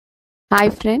Hi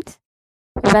friends,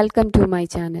 welcome to my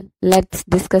channel. Let's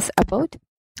discuss about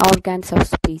organs of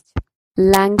speech.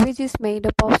 Language is made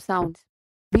up of sounds.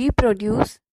 We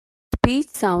produce speech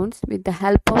sounds with the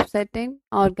help of certain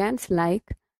organs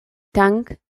like tongue,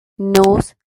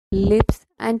 nose, lips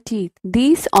and teeth.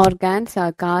 These organs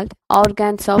are called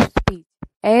organs of speech.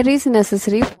 Air is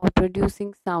necessary for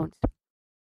producing sounds.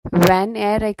 When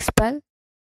air expels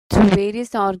through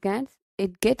various organs,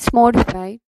 it gets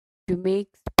modified to make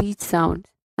speech sounds.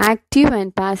 Active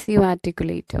and passive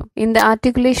articulator. In the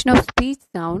articulation of speech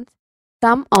sounds,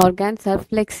 some organs are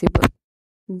flexible.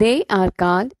 They are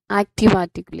called active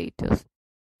articulators,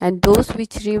 and those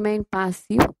which remain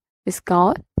passive is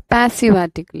called passive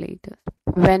articulators.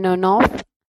 When on off,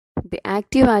 the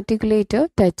active articulator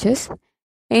touches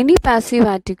any passive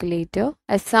articulator,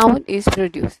 a sound is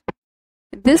produced.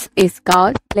 This is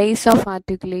called place of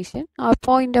articulation or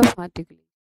point of articulation.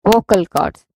 Vocal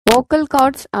cords. Vocal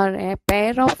cords are a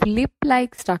pair of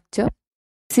lip-like structure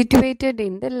situated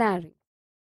in the larynx.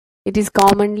 It is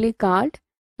commonly called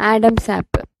Adam's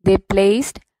apple. They are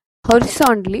placed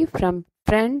horizontally from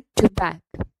front to back.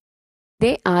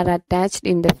 They are attached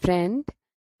in the front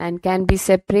and can be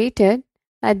separated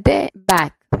at the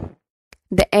back.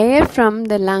 The air from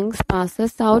the lungs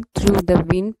passes out through the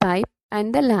windpipe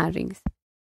and the larynx.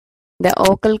 The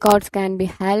vocal cords can be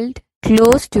held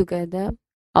close together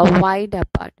or wide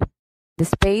apart. The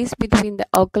space between the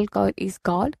vocal cord is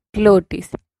called glottis.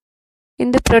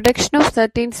 In the production of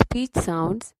certain speech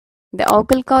sounds, the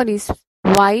vocal cord is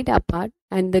wide apart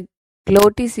and the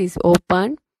glottis is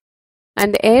open,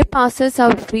 and the air passes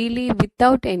out freely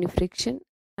without any friction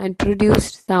and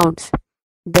produces sounds.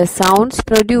 The sounds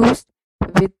produced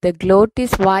with the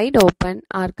glottis wide open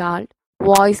are called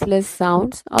voiceless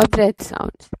sounds or breath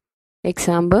sounds.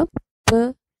 Example: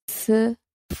 p, s,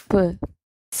 f.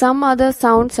 Some other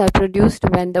sounds are produced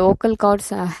when the vocal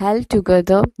cords are held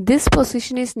together. This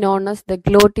position is known as the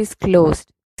glottis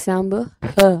closed. Example: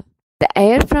 h. The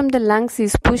air from the lungs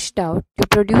is pushed out to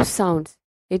produce sounds.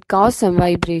 It causes some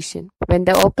vibration. When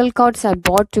the vocal cords are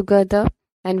brought together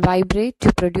and vibrate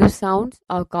to produce sounds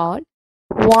are called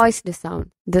voiced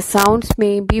sounds. The sounds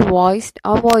may be voiced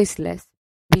or voiceless.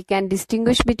 We can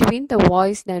distinguish between the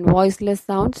voiced and voiceless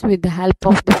sounds with the help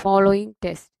of the following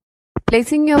test.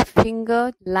 Placing your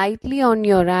finger lightly on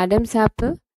your Adam's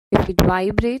apple, if it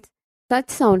vibrates, such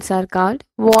sounds are called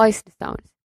voiced sounds.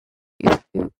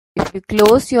 If you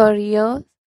close your ears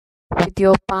with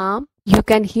your palm, you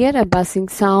can hear a buzzing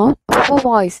sound of a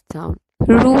voiced sound.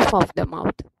 Roof of the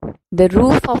mouth. The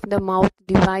roof of the mouth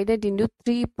divided into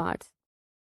three parts: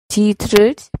 teeth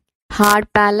ridge,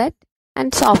 hard palate,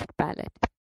 and soft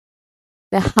palate.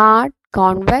 The hard,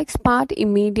 convex part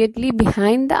immediately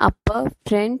behind the upper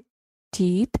front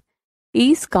teeth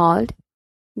is called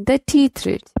the teeth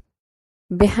ridge.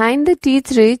 Behind the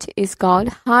teeth ridge is called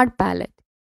hard palate.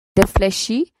 The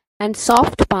fleshy and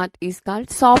soft part is called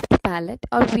soft palate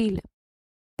or velar.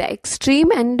 The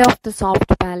extreme end of the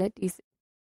soft palate is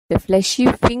the fleshy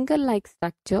finger-like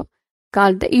structure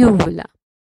called the uvula.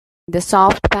 The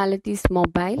soft palate is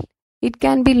mobile. It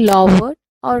can be lowered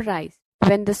or raised.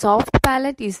 When the soft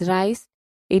palate is raised,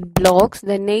 it blocks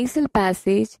the nasal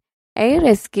passage. Air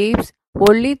escapes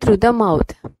only through the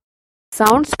mouth.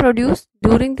 Sounds produced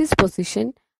during this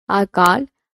position are called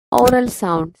oral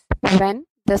sounds. When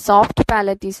the soft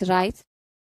palate is raised,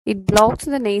 it blocks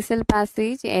the nasal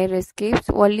passage. Air escapes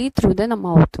only through the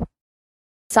mouth.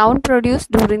 Sound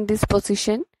produced during this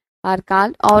position are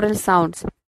called oral sounds.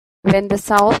 When the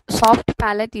soft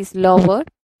palate is lowered,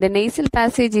 the nasal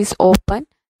passage is open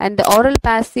and the oral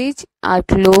passage are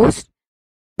closed.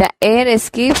 The air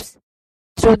escapes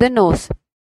through the nose.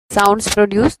 Sounds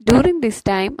produced during this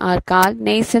time are called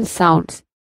nasal sounds.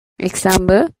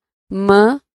 Example: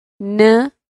 m,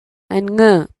 n, and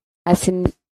ng, as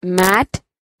in mat,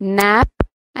 nap,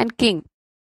 and king.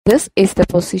 This is the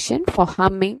position for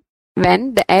humming.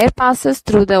 When the air passes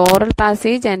through the oral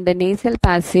passage and the nasal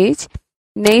passage,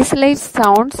 nasalized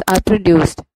sounds are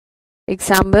produced.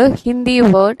 Example: Hindi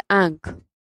word ank.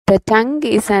 The tongue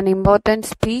is an important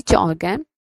speech organ.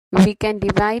 We can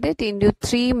divide it into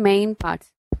three main parts.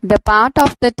 The part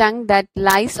of the tongue that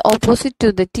lies opposite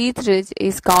to the teeth ridge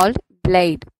is called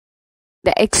blade.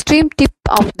 The extreme tip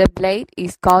of the blade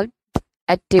is called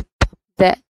a tip.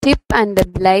 The tip and the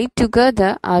blade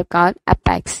together are called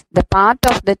apex. The part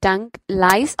of the tongue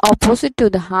lies opposite to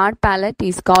the hard palate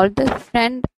is called the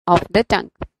front of the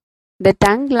tongue. The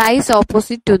tongue lies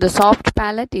opposite to the soft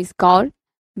palate is called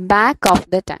back of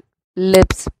the tongue.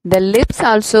 Lips. The lips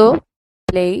also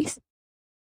plays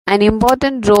an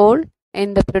important role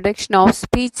in the production of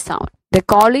speech sound. The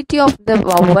quality of the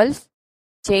vowels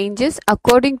changes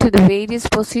according to the various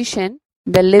position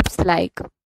the lips like.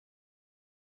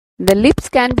 The lips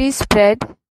can be spread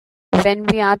when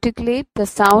we articulate the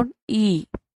sound E,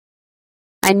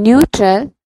 and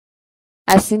neutral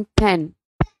as in pen,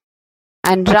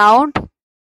 and round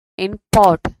in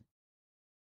pot,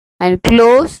 and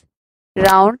close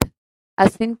round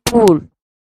as in pool,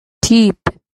 teeth.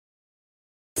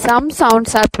 Some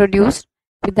sounds are produced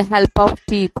with the help of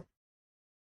teeth.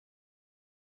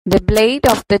 The blade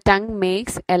of the tongue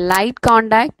makes a light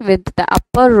contact with the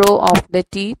upper row of the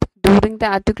teeth during the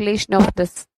articulation of the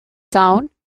sound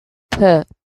th,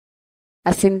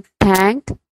 as in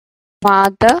thank,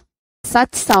 father.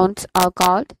 Such sounds are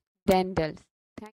called dentals.